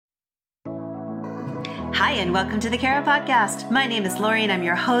Hi, and welcome to the Kara Podcast. My name is Lori, and I'm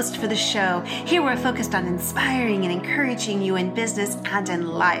your host for the show. Here we're focused on inspiring and encouraging you in business and in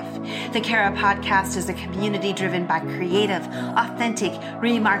life. The Kara Podcast is a community driven by creative, authentic,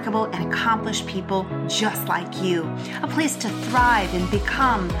 remarkable, and accomplished people just like you. A place to thrive and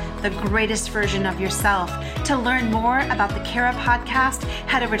become the greatest version of yourself. To learn more about the Kara Podcast,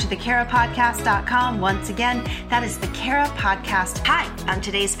 head over to thekarapodcast.com. Once again, that is the Kara Podcast. Hi, on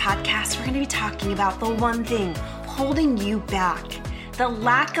today's podcast, we're going to be talking about the one thing holding you back, the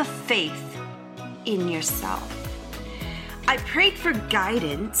lack of faith in yourself. I prayed for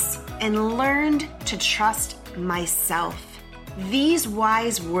guidance and learned to trust myself. These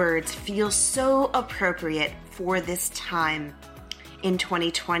wise words feel so appropriate for this time in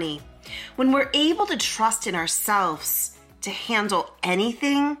 2020. When we're able to trust in ourselves to handle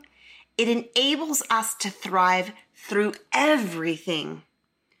anything, it enables us to thrive through everything.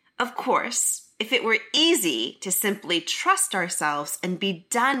 Of course, if it were easy to simply trust ourselves and be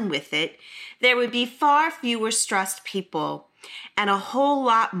done with it, there would be far fewer stressed people and a whole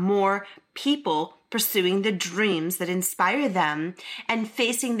lot more people pursuing the dreams that inspire them and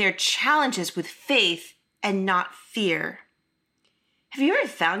facing their challenges with faith and not fear. Have you ever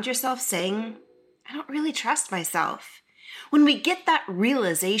found yourself saying, I don't really trust myself? When we get that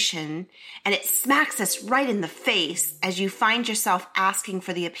realization and it smacks us right in the face as you find yourself asking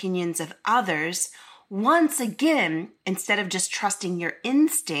for the opinions of others, once again, instead of just trusting your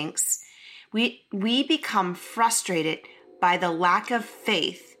instincts, we become frustrated by the lack of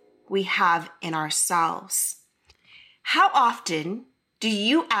faith we have in ourselves. How often do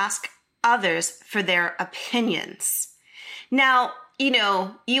you ask others for their opinions? Now,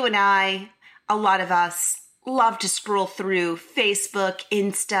 you and I, a lot of us, love to scroll through Facebook,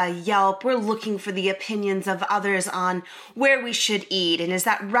 Insta, Yelp. We're looking for the opinions of others on where we should eat and is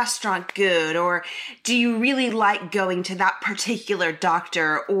that restaurant good, or do you really like going to that particular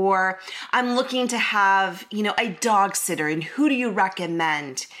doctor, or I'm looking to have, a dog sitter and who do you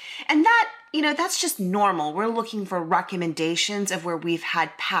recommend? And that's just normal. We're looking for recommendations of where we've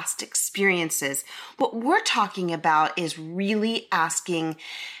had past experiences. What we're talking about is really asking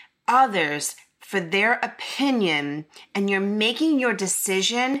others for their opinion, and you're making your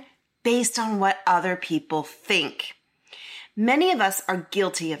decision based on what other people think. Many of us are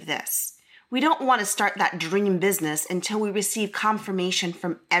guilty of this. We don't want to start that dream business until we receive confirmation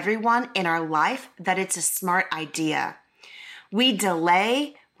from everyone in our life that it's a smart idea. We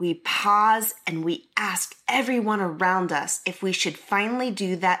delay, we pause, and we ask everyone around us if we should finally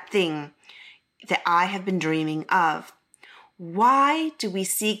do that thing that I have been dreaming of. Why do we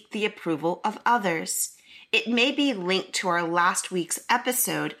seek the approval of others? It may be linked to our last week's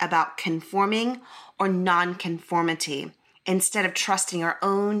episode about conforming or non-conformity instead of trusting our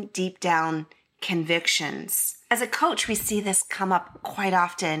own deep down convictions. As a coach, we see this come up quite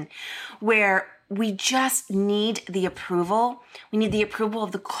often where we just need the approval. We need the approval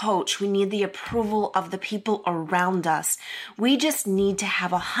of the coach. We need the approval of the people around us. We just need to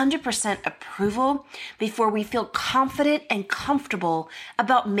have 100% approval before we feel confident and comfortable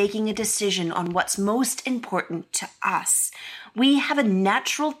about making a decision on what's most important to us. We have a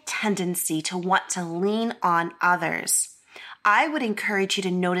natural tendency to want to lean on others. I would encourage you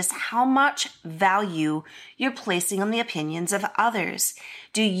to notice how much value you're placing on the opinions of others.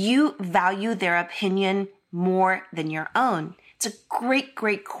 Do you value their opinion more than your own? It's a great,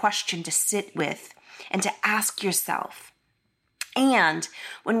 great question to sit with and to ask yourself. And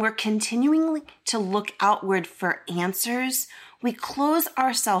when we're continuing to look outward for answers, we close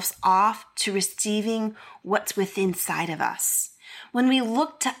ourselves off to receiving what's within inside of us. When we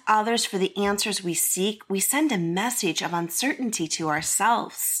look to others for the answers we seek, we send a message of uncertainty to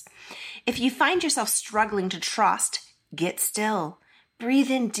ourselves. If you find yourself struggling to trust, get still. Breathe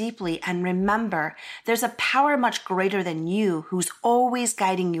in deeply and remember, there's a power much greater than you who's always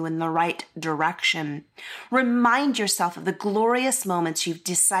guiding you in the right direction. Remind yourself of the glorious moments you've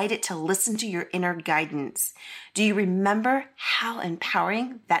decided to listen to your inner guidance. Do you remember how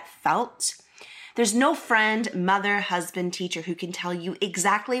empowering that felt? There's no friend, mother, husband, teacher who can tell you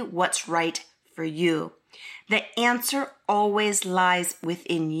exactly what's right for you. The answer always lies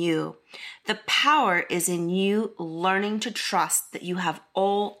within you. The power is in you learning to trust that you have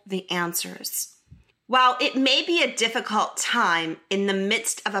all the answers. While it may be a difficult time in the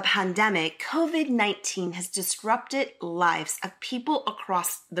midst of a pandemic, COVID-19 has disrupted lives of people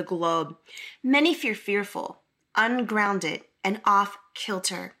across the globe. Many feel fearful, ungrounded, and off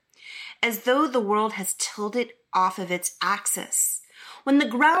kilter, as though the world has tilted off of its axis. When the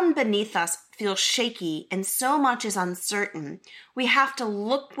ground beneath us feels shaky and so much is uncertain, we have to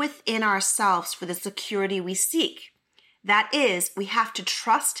look within ourselves for the security we seek. That is, we have to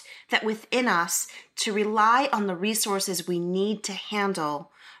trust that within us to rely on the resources we need to handle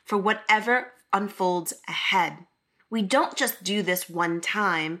for whatever unfolds ahead. We don't just do this one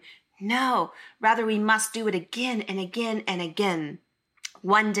time. No, rather we must do it again and again and again.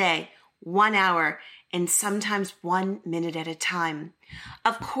 1 day, 1 hour, and sometimes 1 minute at a time.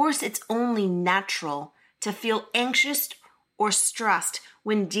 Of course, it's only natural to feel anxious or stressed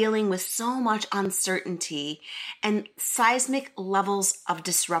when dealing with so much uncertainty and seismic levels of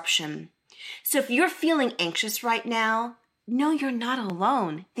disruption. So if you're feeling anxious right now, no, you're not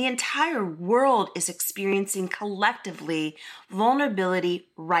alone. The entire world is experiencing collectively vulnerability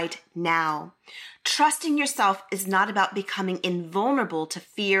right now. Trusting yourself is not about becoming invulnerable to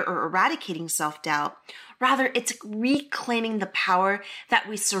fear or eradicating self-doubt. Rather, it's reclaiming the power that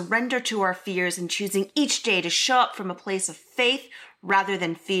we surrender to our fears and choosing each day to show up from a place of faith rather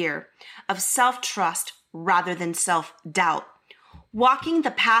than fear, of self-trust rather than self-doubt. Walking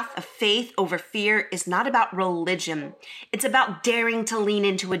the path of faith over fear is not about religion. It's about daring to lean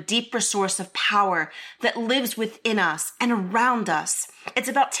into a deeper source of power that lives within us and around us. It's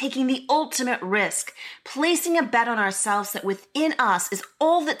about taking the ultimate risk, placing a bet on ourselves that within us is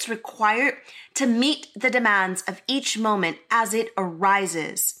all that's required to meet the demands of each moment as it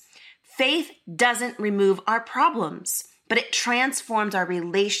arises. Faith doesn't remove our problems, but it transforms our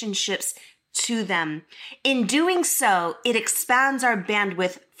relationships to them. In doing so, it expands our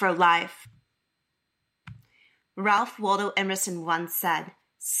bandwidth for life. Ralph Waldo Emerson once said,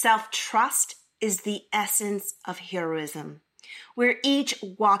 "Self-trust is the essence of heroism." We're each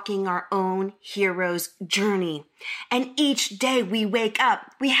walking our own hero's journey. And each day we wake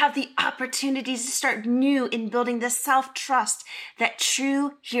up, we have the opportunity to start new in building the self-trust that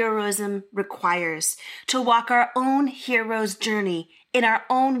true heroism requires, to walk our own hero's journey in our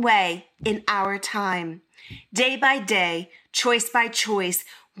own way, in our time. Day by day, choice by choice,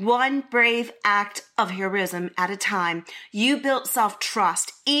 one brave act of heroism at a time. You build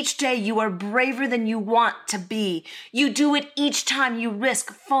self-trust. Each day you are braver than you want to be. You do it each time you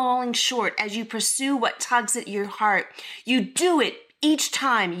risk falling short as you pursue what tugs at your heart. You do it each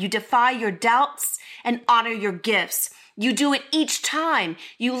time you defy your doubts and honor your gifts. You do it each time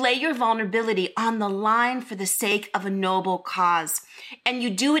you lay your vulnerability on the line for the sake of a noble cause. And you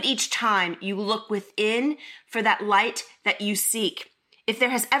do it each time you look within for that light that you seek. If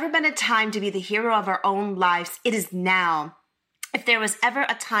there has ever been a time to be the hero of our own lives, it is now. If there was ever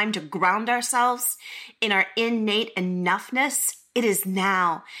a time to ground ourselves in our innate enoughness, it is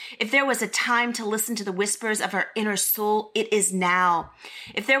now. If there was a time to listen to the whispers of our inner soul, it is now.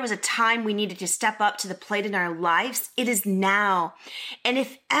 If there was a time we needed to step up to the plate in our lives, it is now. And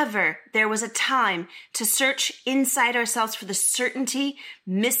if ever there was a time to search inside ourselves for the certainty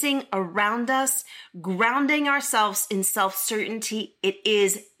missing around us, grounding ourselves in self-certainty, it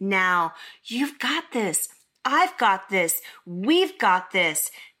is now. You've got this. I've got this. We've got this.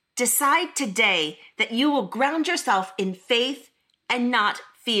 Decide today that you will ground yourself in faith and not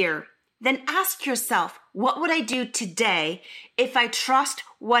fear. Then ask yourself, what would I do today if I trust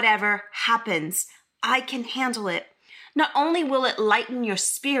whatever happens? I can handle it. Not only will it lighten your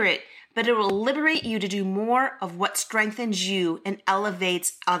spirit, but it will liberate you to do more of what strengthens you and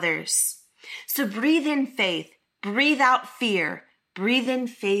elevates others. So breathe in faith, breathe out fear, breathe in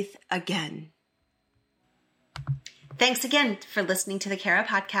faith again. Thanks again for listening to the Kara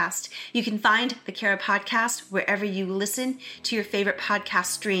Podcast. You can find the Kara Podcast wherever you listen to your favorite podcast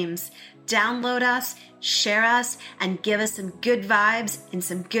streams. Download us, share us, and give us some good vibes and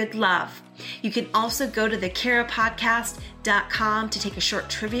some good love. You can also go to thekarapodcast.com to take a short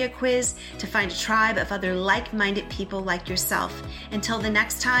trivia quiz to find a tribe of other like-minded people like yourself. Until the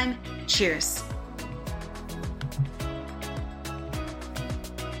next time, cheers.